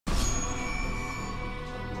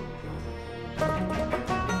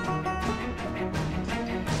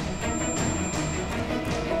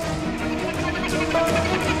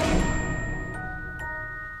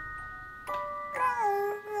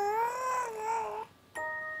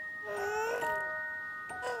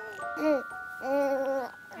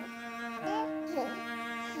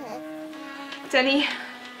Denny,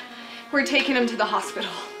 we're taking him to the hospital.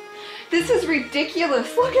 This is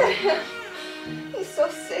ridiculous. Look at him. He's so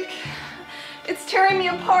sick. It's tearing me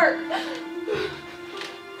apart.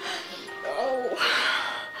 Oh.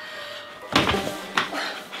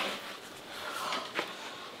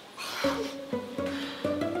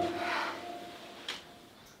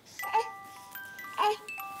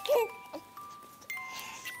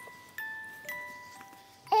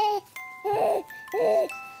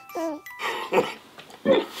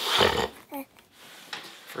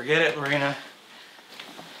 Forget it, Lorena.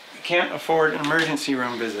 I can't afford an emergency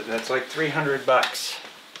room visit. That's like $300.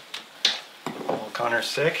 Well, Connor's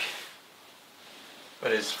sick,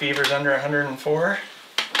 but his fever's under 104.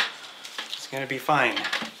 It's gonna be fine.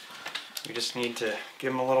 We just need to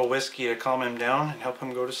give him a little whiskey to calm him down and help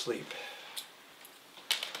him go to sleep.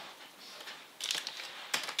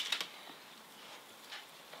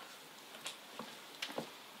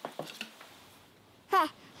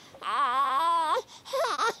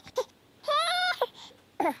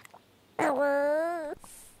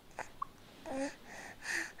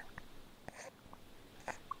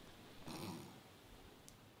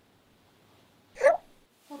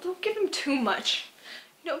 Don't give him too much.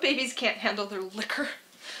 You know babies can't handle their liquor.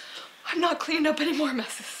 I'm not cleaning up any more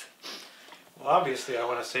messes. Well, obviously I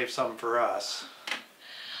want to save some for us.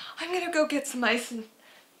 I'm gonna go get some ice and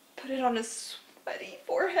put it on his sweaty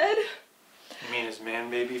forehead. You mean his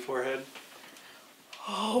man-baby forehead?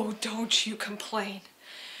 Oh, don't you complain.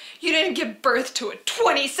 You didn't give birth to a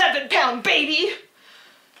 27-pound baby.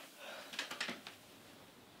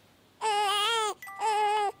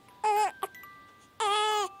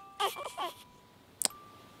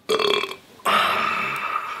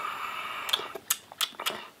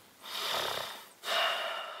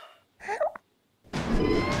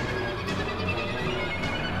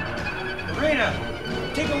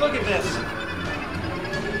 Lorena, take a look at this.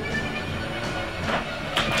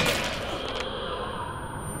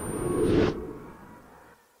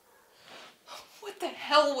 What the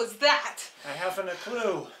hell was that? I haven't a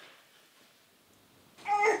clue.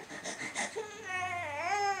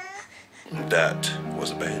 That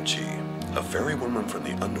was a Banshee, a fairy woman from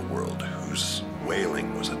the underworld whose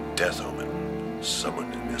wailing was a death omen.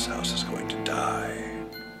 Someone in this house is going to die.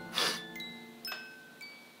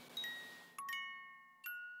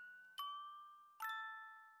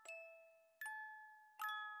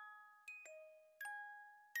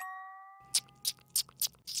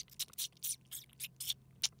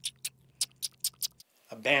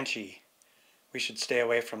 A Banshee. We should stay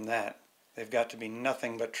away from that. They've got to be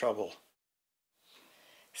nothing but trouble.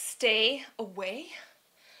 Stay away?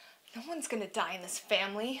 No one's gonna die in this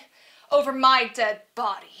family over my dead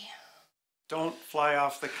body. Don't fly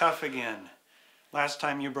off the cuff again. Last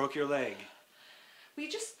time you broke your leg. We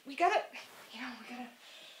gotta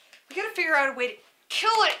figure out a way to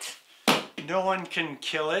kill it. No one can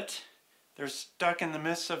kill it. They're stuck in the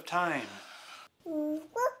mists of time.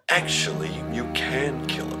 Actually, you can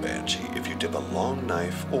kill a Banshee if you dip a long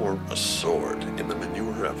knife or a sword in the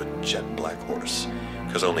manure of a jet black horse.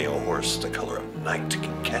 Because only a horse the color of night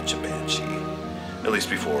can catch a Banshee. At least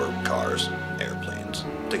before cars, airplanes,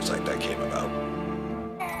 things like that came about.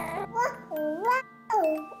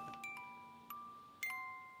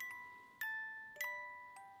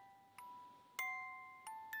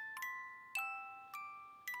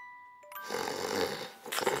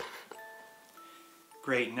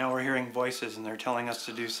 Great, now we're hearing voices and they're telling us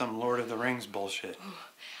to do some Lord of the Rings bullshit.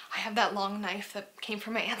 I have that long knife that came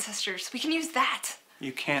from my ancestors. We can use that.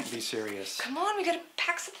 You can't be serious. Come on, we gotta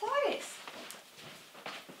pack supplies.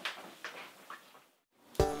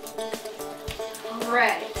 All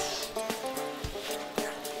right.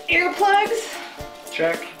 Earplugs.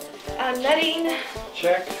 Check. Netting.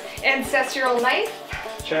 Check. Ancestral knife.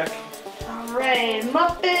 Check. All right.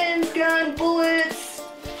 Muffins, gun, bullets,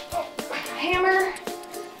 hammer.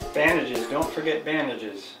 Bandages. Don't forget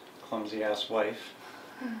bandages, clumsy-ass wife.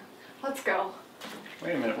 Let's go.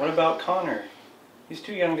 Wait a minute, what about Connor? He's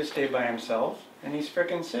too young to stay by himself, and he's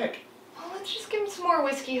frickin' sick. Well, let's just give him some more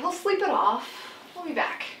whiskey. He'll sleep it off. We'll be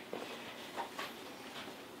back.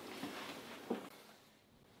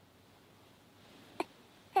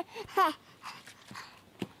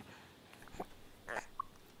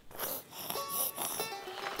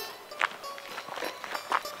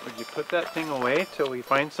 Would you put that thing away till we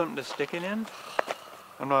find something to stick it in?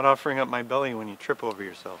 I'm not offering up my belly when you trip over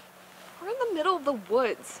yourself. We're in the middle of the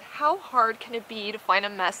woods. How hard can it be to find a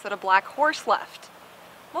mess that a black horse left?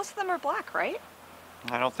 Most of them are black, right?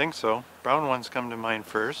 I don't think so. Brown ones come to mind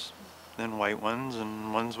first, then white ones,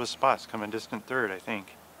 and ones with spots come a distant third, I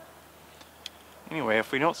think. Anyway,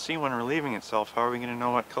 if we don't see one relieving itself, how are we going to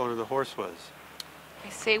know what color the horse was? I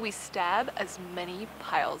say we stab as many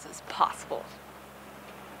piles as possible.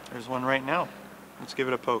 There's one right now. Let's give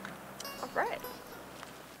it a poke. All right.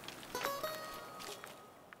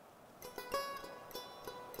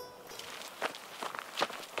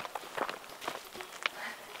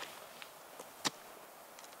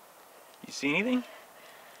 You see anything?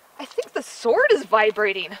 I think the sword is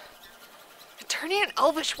vibrating. Turning an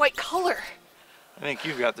elvish white color. I think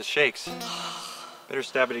you've got the shakes. Better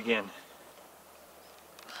stab it again.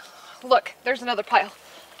 Look, there's another pile.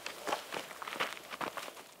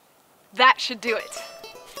 That should do it.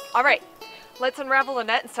 All right, let's unravel the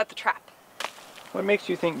net and set the trap. What makes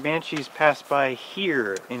you think banshees pass by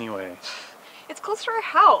here anyway? It's close to our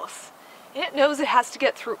house, and it knows it has to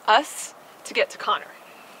get through us to get to Connor.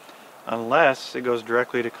 Unless it goes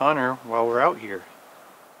directly to Connor while we're out here.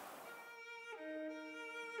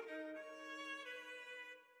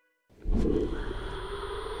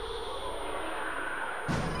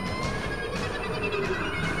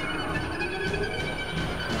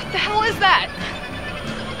 What the hell is that?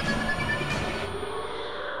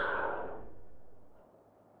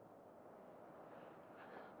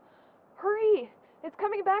 Hurry! It's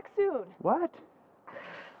coming back soon. What?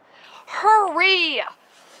 Hurry!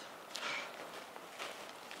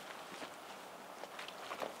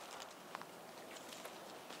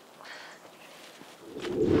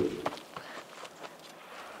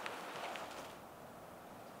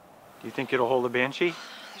 Do you think it'll hold a banshee?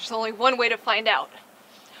 There's only one way to find out.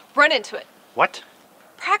 Run into it. What?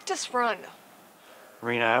 Practice run.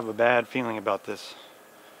 Marina, I have a bad feeling about this.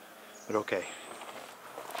 But okay.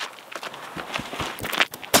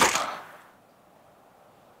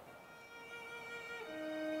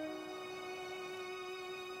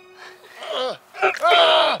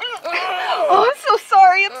 Oh, I'm so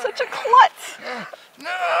sorry. I'm such a klutz.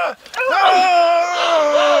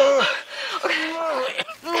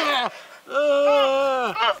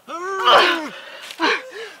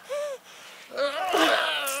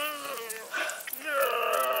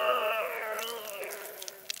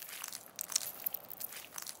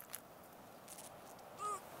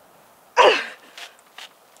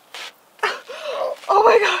 Oh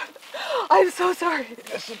my God. I'm so sorry.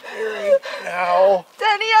 Disappearing now.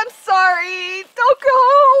 Denny, I'm sorry. Don't go.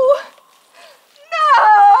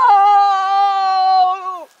 No!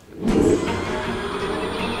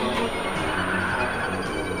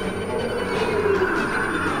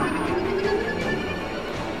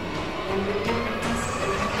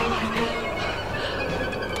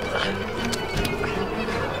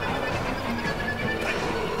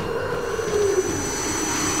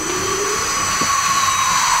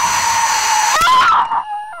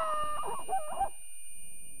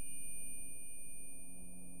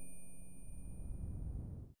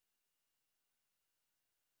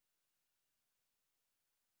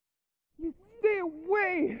 You stay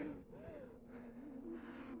away!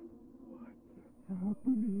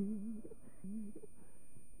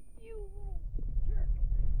 You little jerk.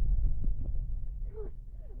 Come on,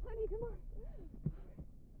 honey, come on.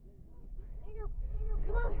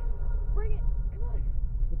 Come on. Bring it. Come on.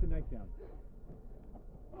 Put the knife down.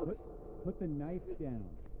 Put the knife down.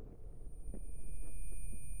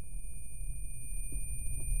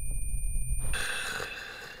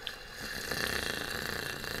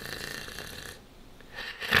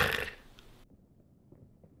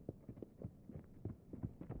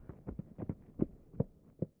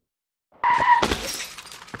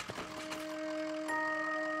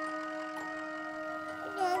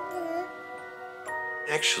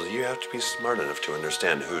 Actually, you have to be smart enough to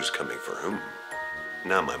understand who's coming for whom.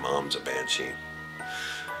 Now my mom's a banshee.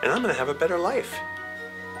 And I'm gonna have a better life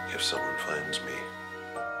if someone finds me.